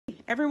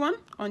everyone.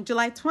 On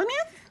July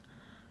 20th,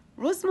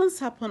 Rosemond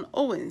Sarpong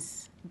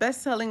Owens,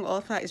 best-selling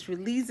author, is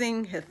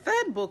releasing her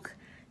third book,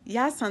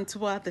 Yaa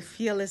Asantewaa, The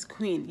Fearless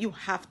Queen. You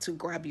have to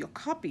grab your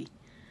copy.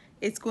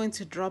 It's going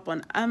to drop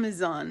on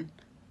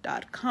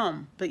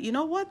Amazon.com. But you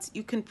know what?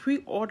 You can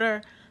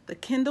pre-order the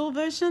Kindle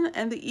version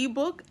and the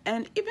ebook,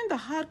 and even the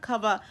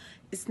hardcover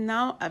is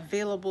now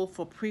available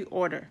for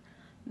pre-order.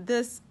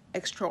 This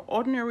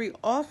extraordinary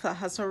author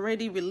has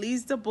already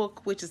released a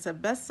book which is a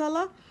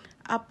bestseller,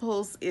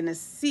 Apples in a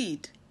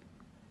Seed.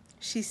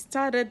 She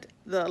started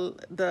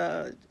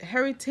the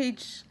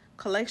Heritage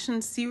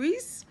Collection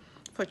series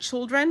for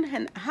children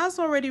and has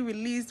already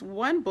released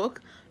one book,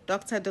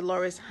 Dr.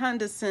 Dolores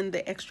Henderson,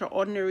 The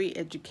Extraordinary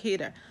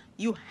Educator.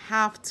 You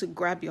have to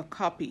grab your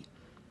copy.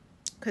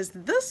 Because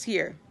this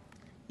year,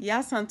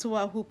 Yaa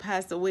Asantewaa, who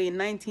passed away in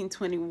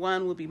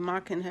 1921, will be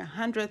marking her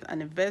 100th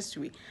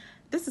anniversary.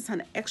 This is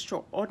an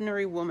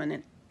extraordinary woman,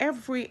 and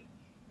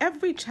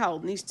every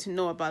child needs to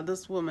know about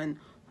this woman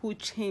who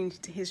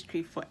changed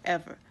history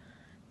forever.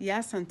 Yaa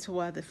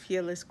Asantewaa, the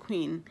Fearless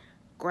Queen.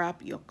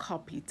 Grab your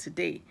copy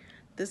today.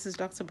 This is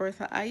Dr.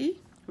 Bertha Ayi.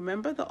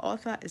 Remember, the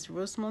author is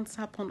Rosemond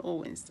Sarpong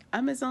Owens.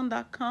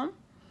 Amazon.com,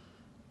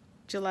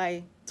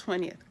 July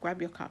 20th.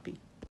 Grab your copy.